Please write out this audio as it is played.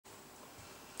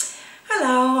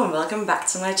Hello and welcome back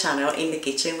to my channel In the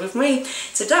Kitchen with me.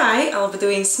 Today I'll be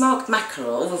doing smoked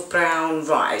mackerel with brown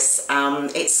rice.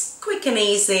 It's quick and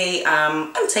easy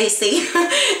and tasty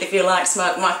if you like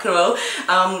smoked mackerel.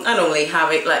 I normally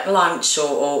have it like lunch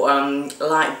or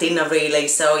like dinner really,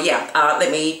 so yeah,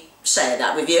 let me share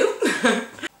that with you.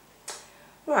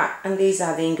 Right, and these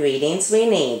are the ingredients we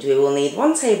need. We will need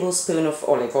 1 tablespoon of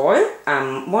olive oil,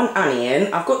 1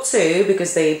 onion. I've got 2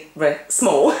 because they're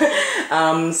small,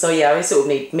 so yeah, I sort of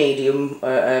need medium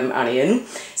onion.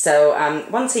 So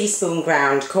 1 teaspoon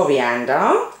ground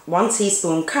coriander, 1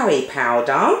 teaspoon curry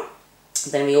powder.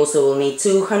 Then we also will need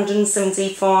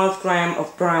 275 grams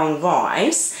of brown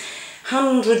rice,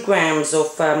 100 grams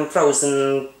of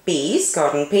frozen peas,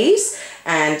 garden peas,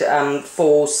 and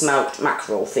 4 smoked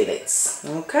mackerel fillets.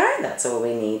 Okay, that's all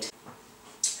we need.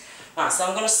 Right, so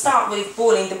I'm going to start with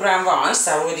boiling the brown rice.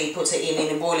 I already put it in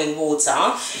the boiling water.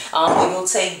 It will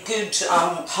take good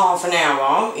half an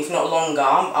hour, if not longer.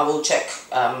 I will check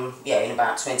yeah, in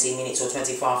about 20 minutes or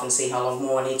 25 and see how long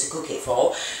more I need to cook it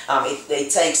for.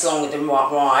 It takes longer than white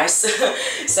rice.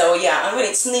 So yeah, and when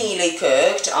it's nearly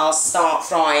cooked, I'll start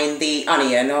frying the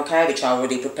onion, okay, which I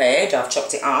already prepared. I've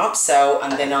chopped it up,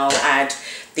 and then I'll add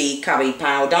the curry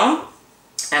powder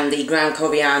and the ground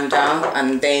coriander,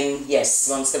 and then yes,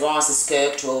 once the rice is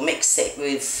cooked, we'll mix it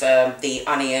with the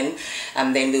onion,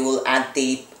 and then we will add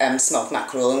the smoked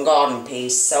mackerel and garden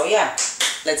peas. So yeah,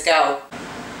 let's go.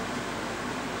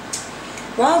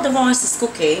 While the rice is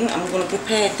cooking, I'm going to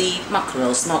prepare the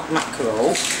mackerel, smoked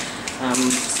mackerel.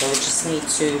 So we just need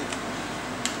to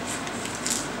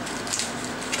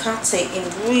cut it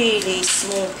in really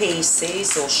small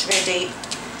pieces or shred it.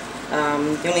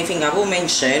 The only thing I will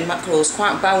mention, mackerel is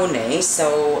quite bony,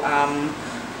 so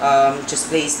just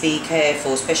please be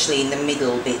careful, especially in the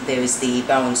middle bit there is the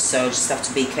bones, so just have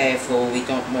to be careful. We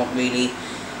don't want really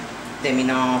them in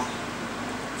our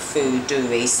food, do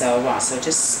we? So right, so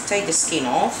just take the skin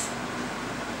off.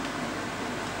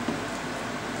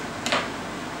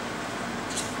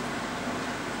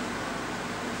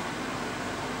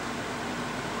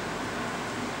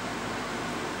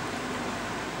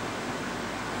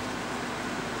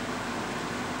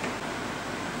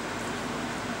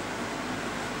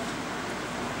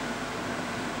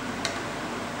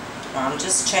 I'm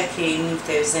just checking if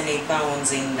there's any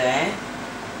bones in there.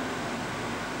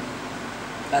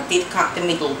 I did cut the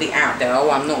middle bit out though,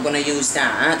 I'm not going to use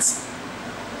that.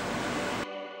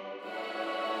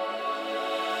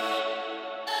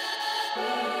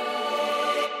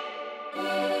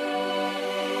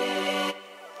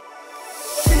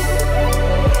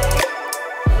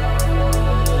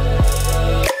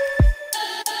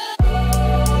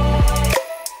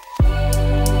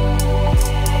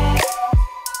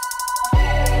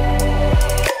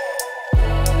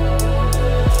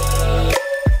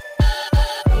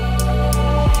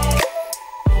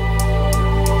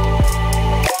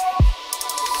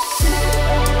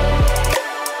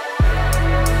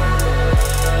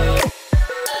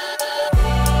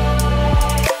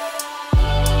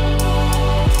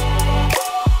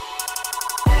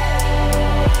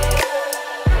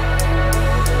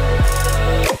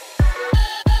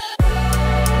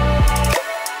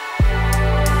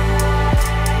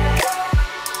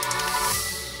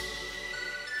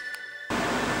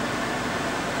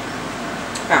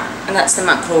 And that's the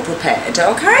mackerel prepared,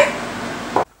 okay?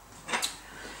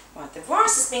 Right, the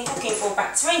rice has been cooking for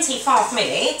about 25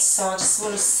 minutes, so I just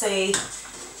want to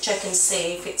check and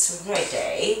see if it's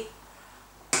ready.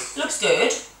 Looks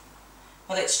good.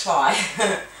 Well, let's try.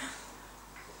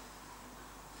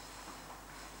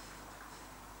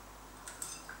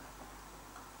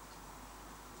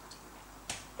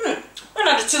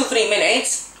 Another 2-3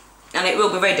 minutes and it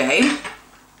will be ready.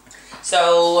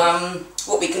 So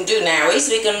what we can do now is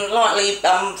we can lightly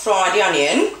fry the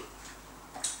onion.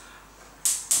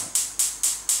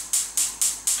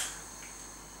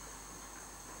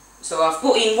 So I've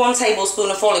put in 1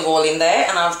 tablespoon of olive oil in there,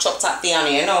 and I've chopped up the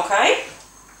onion, okay?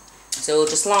 So we'll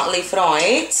just lightly fry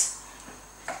it.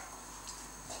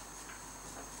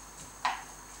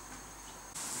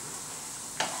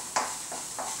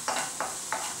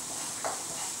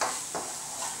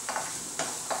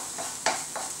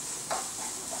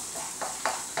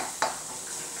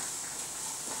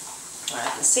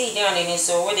 See, the onion is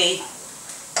already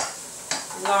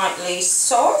lightly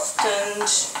soft and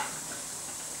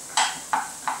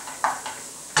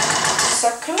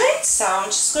succulent, so I'm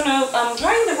just going to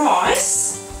drain the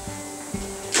rice.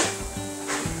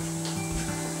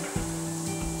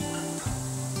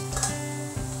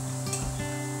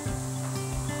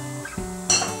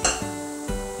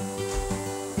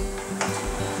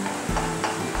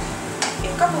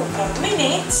 couple more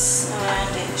minutes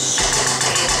and it should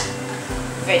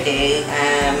be ready.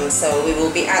 So we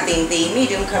will be adding the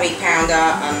medium curry powder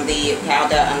and the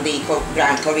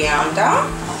ground coriander,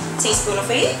 teaspoon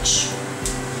of each.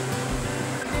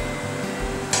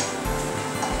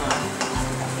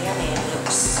 The onion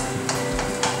looks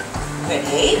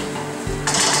ready.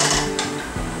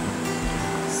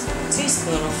 So a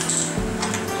teaspoon of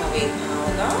curry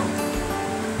powder,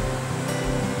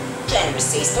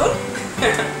 generous teaspoon.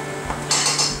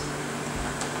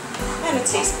 And a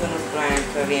teaspoon of ground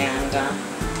coriander.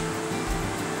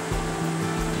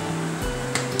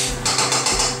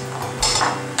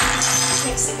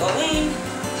 Mix it all in.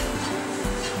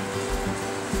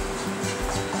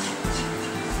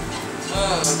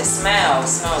 The smell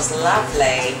smells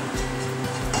lovely.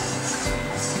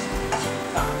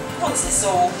 Once it's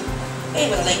all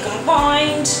evenly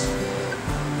combined,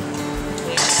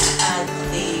 we just add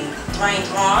the drained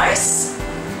rice.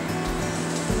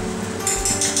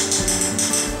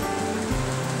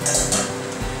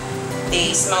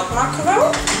 The smoked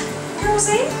mackerel goes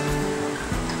in,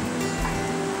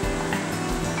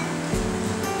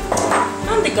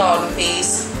 and the garden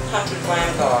peas,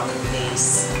 100-gram garden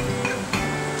peas.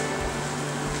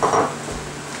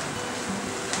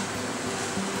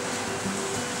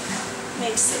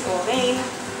 Mix it all in.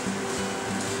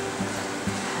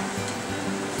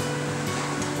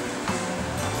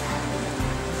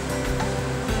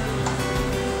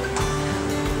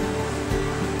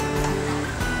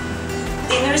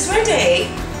 Dinner is ready,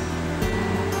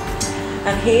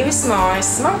 and here is my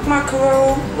smoked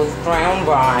mackerel with brown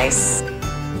rice.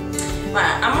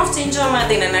 Right, I'm off to enjoy my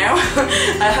dinner now.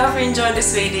 I hope you enjoyed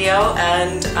this video,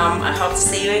 and I hope to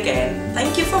see you again.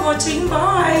 Thank you for watching.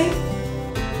 Bye.